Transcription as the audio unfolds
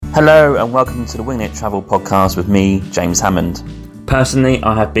Hello and welcome to the Winging It Travel podcast with me, James Hammond. Personally,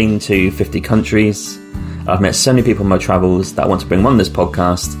 I have been to 50 countries. I've met so many people on my travels that I want to bring on this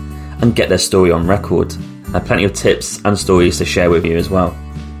podcast and get their story on record. I have plenty of tips and stories to share with you as well.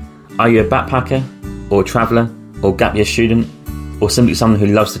 Are you a backpacker, or a traveller, or gap year student, or simply someone who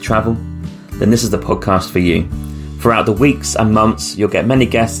loves to travel? Then this is the podcast for you. Throughout the weeks and months, you'll get many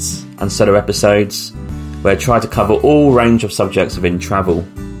guests and solo episodes where I try to cover all range of subjects within travel.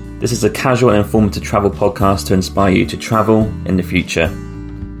 This is a casual and informative travel podcast to inspire you to travel in the future.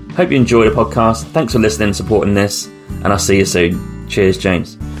 Hope you enjoy the podcast. Thanks for listening and supporting this, and I'll see you soon. Cheers,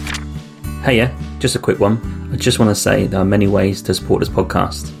 James. Hey, just a quick one. I just want to say there are many ways to support this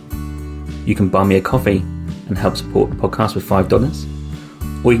podcast. You can buy me a coffee and help support the podcast with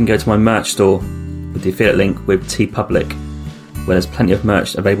 $5, or you can go to my merch store with the affiliate link with TeePublic, where there's plenty of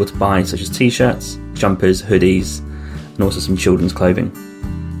merch available to buy, such as t-shirts, jumpers, hoodies, and also some children's clothing.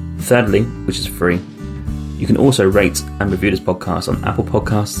 Thirdly, which is free, you can also rate and review this podcast on Apple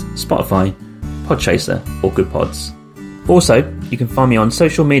Podcasts, Spotify, Podchaser, or Good Pods. Also, you can find me on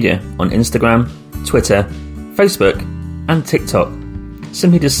social media on Instagram, Twitter, Facebook, and TikTok.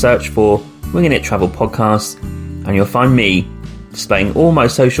 Simply just search for Winging It Travel Podcast, and you'll find me displaying all my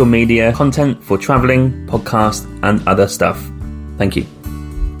social media content for travelling, podcasts, and other stuff. Thank you.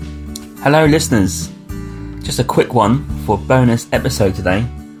 Hello, listeners. Just a quick one for a bonus episode today.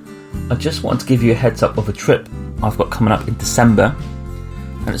 I just wanted to give you a heads up of a trip I've got coming up in December,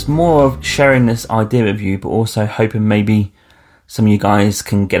 and it's more of sharing this idea with you, but also hoping maybe some of you guys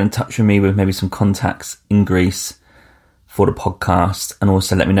can get in touch with me with maybe some contacts in Greece for the podcast, and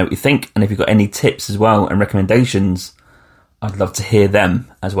also let me know what you think, and if you've got any tips as well and recommendations, I'd love to hear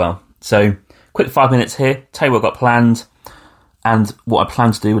them as well. So, quick 5 minutes here, tell you what I've got planned and what I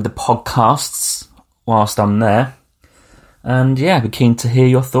plan to do with the podcasts whilst I'm there. And yeah, I'd be keen to hear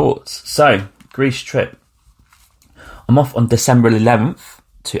your thoughts. So, Greece trip. I'm off on December 11th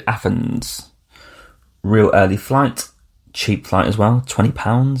to Athens. Real early flight. Cheap flight as well.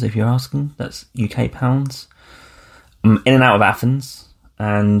 £20 if you're asking. That's UK pounds. I'm in and out of Athens.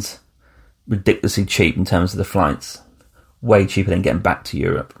 And ridiculously cheap in terms of the flights. Way cheaper than getting back to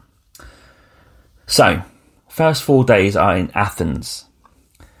Europe. So, first 4 days are in Athens.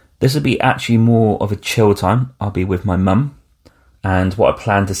 This will be actually more of a chill time. I'll be with my mum. And what I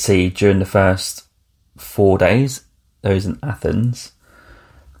plan to see during the first 4 days, those in Athens,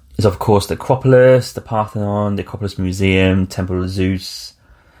 is of course the Acropolis, the Parthenon, the Acropolis Museum, Temple of Zeus,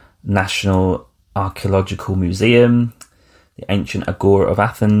 National Archaeological Museum, the ancient Agora of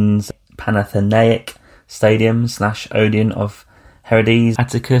Athens, Panathenaic Stadium / Odeon of Herodes,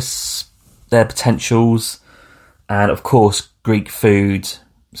 Atticus, their potentials, and of course Greek food,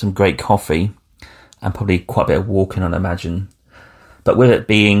 some great coffee, and probably quite a bit of walking, I'd imagine. But with it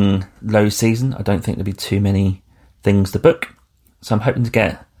being low season, I don't think there'll be too many things to book. So I'm hoping to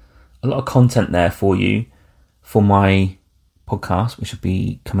get a lot of content there for you for my podcast, which will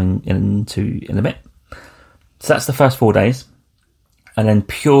be coming into in a bit. So that's the first 4 days. And then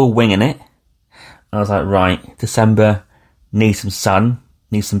pure winging it. I was like, right, December, need some sun,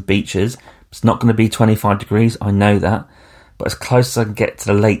 need some beaches. It's not going to be 25 degrees, I know that. But as close as I can get to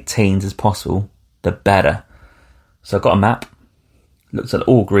the late teens as possible, the better. So I got a map, looked at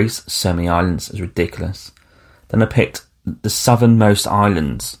all Greece, so many islands, it's ridiculous. Then I picked the southernmost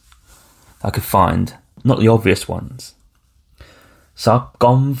islands I could find, not the obvious ones. So I've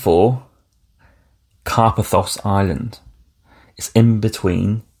gone for Carpathos Island. It's in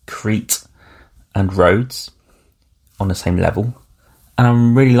between Crete and Rhodes, on the same level. And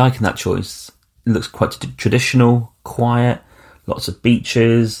I'm really liking that choice. It looks quite traditional, quiet, lots of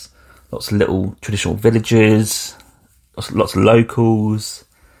beaches, lots of little traditional villages, lots of locals,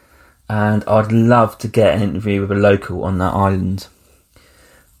 and I'd love to get an interview with a local on that island.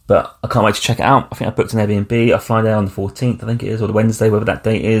 But I can't wait to check it out. I think I booked an Airbnb. I fly there on the 14th, I think it is, or the Wednesday, whatever that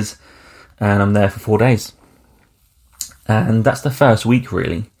date is, and I'm there for 4 days. And that's the first week,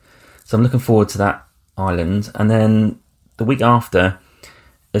 really. So I'm looking forward to that island. And then the week after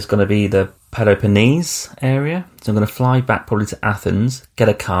is going to be the Peloponnese area. So I'm going to fly back probably to Athens, get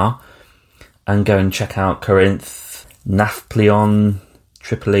a car, and go and check out Corinth, Nafplion,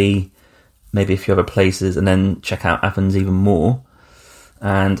 Tripoli, maybe a few other places, and then check out Athens even more.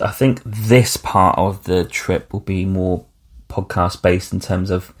 And I think this part of the trip will be more podcast based in terms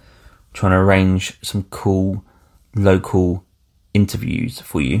of trying to arrange some cool local interviews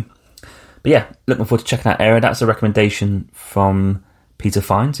for you. But yeah, looking forward to checking that area. That's a recommendation from Peter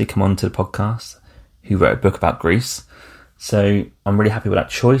Fines, who come on to the podcast, who wrote a book about Greece. So I'm really happy with that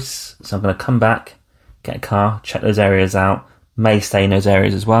choice. So I'm going to come back, get a car, check those areas out, may stay in those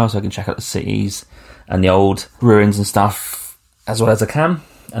areas as well, so I can check out the cities and the old ruins and stuff as well as I can,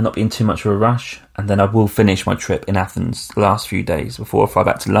 and not be in too much of a rush. And then I will finish my trip in Athens the last few days before I fly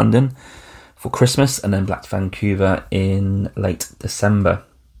back to London for Christmas, and then back to Vancouver in late December.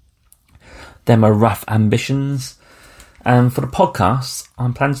 They're my rough ambitions. And for the podcast,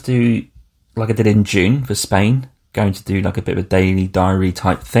 I'm planning to do like I did in June for Spain, going to do like a bit of a daily diary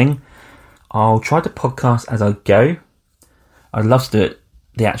type thing. I'll try to podcast as I go. I'd love to do it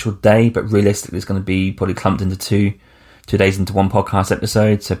the actual day, but realistically it's going to be probably clumped into two days into one podcast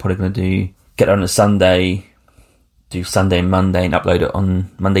episode. So probably going to get on a Sunday, do Sunday and Monday, and upload it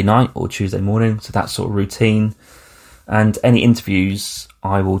on Monday night or Tuesday morning. So that sort of routine. And any interviews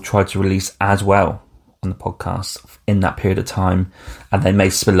I will try to release as well on the podcast in that period of time, and they may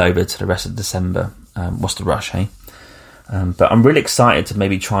spill over to the rest of December. What's the rush, hey? But I'm really excited to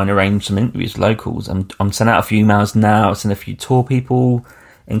maybe try and arrange some interviews with locals. I'm sending out a few emails now. I've sent a few tour people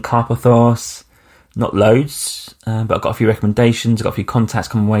in Carpathos, not loads, but I've got a few recommendations. I've got a few contacts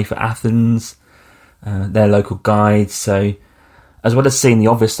coming away for Athens. They're local guides. So as well as seeing the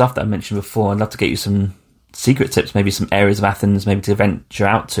obvious stuff that I mentioned before, I'd love to get you some secret tips, maybe some areas of Athens, maybe to venture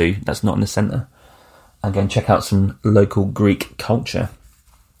out to that's not in the centre, and go and check out some local Greek culture.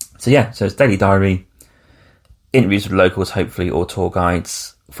 So yeah, so it's daily diary, interviews with locals, hopefully, or tour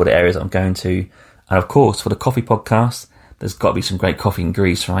guides for the areas that I'm going to. And of course, for the coffee podcast, there's got to be some great coffee in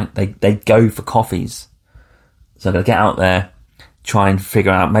Greece, right? They go for coffees. So I'm going to get out there, try and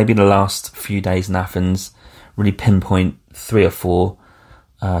figure out maybe the last few days in Athens, really pinpoint 3 or 4,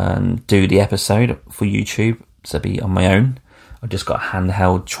 do the episode for YouTube. So it'll be on my own. I've just got a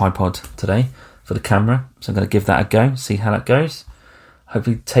handheld tripod today for the camera. So I'm going to give that a go, see how that goes.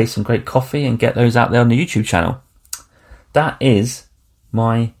 Hopefully taste some great coffee and get those out there on the YouTube channel. That is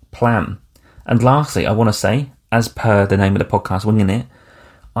my plan. And lastly, I want to say, as per the name of the podcast, Winging It,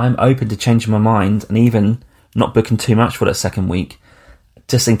 I'm open to changing my mind and even not booking too much for that second week,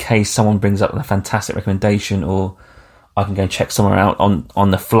 just in case someone brings up a fantastic recommendation, or I can go and check somewhere out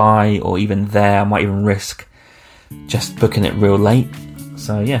on the fly, or even there, I might even risk just booking it real late.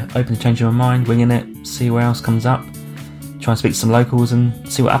 So yeah, open to changing my mind, winging it, see where else comes up. Try and speak to some locals and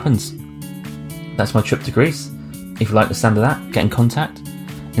see what happens. That's my trip to Greece. If you like the sound of that, get in contact.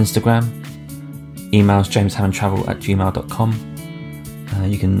 Instagram, emails jameshammondtravel@gmail.com.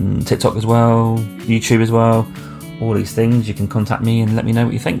 You can TikTok as well, YouTube as well. All these things, you can contact me and let me know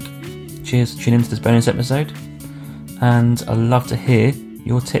what you think. Cheers, tune into this bonus episode. And I'd love to hear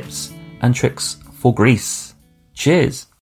your tips and tricks for Greece. Cheers.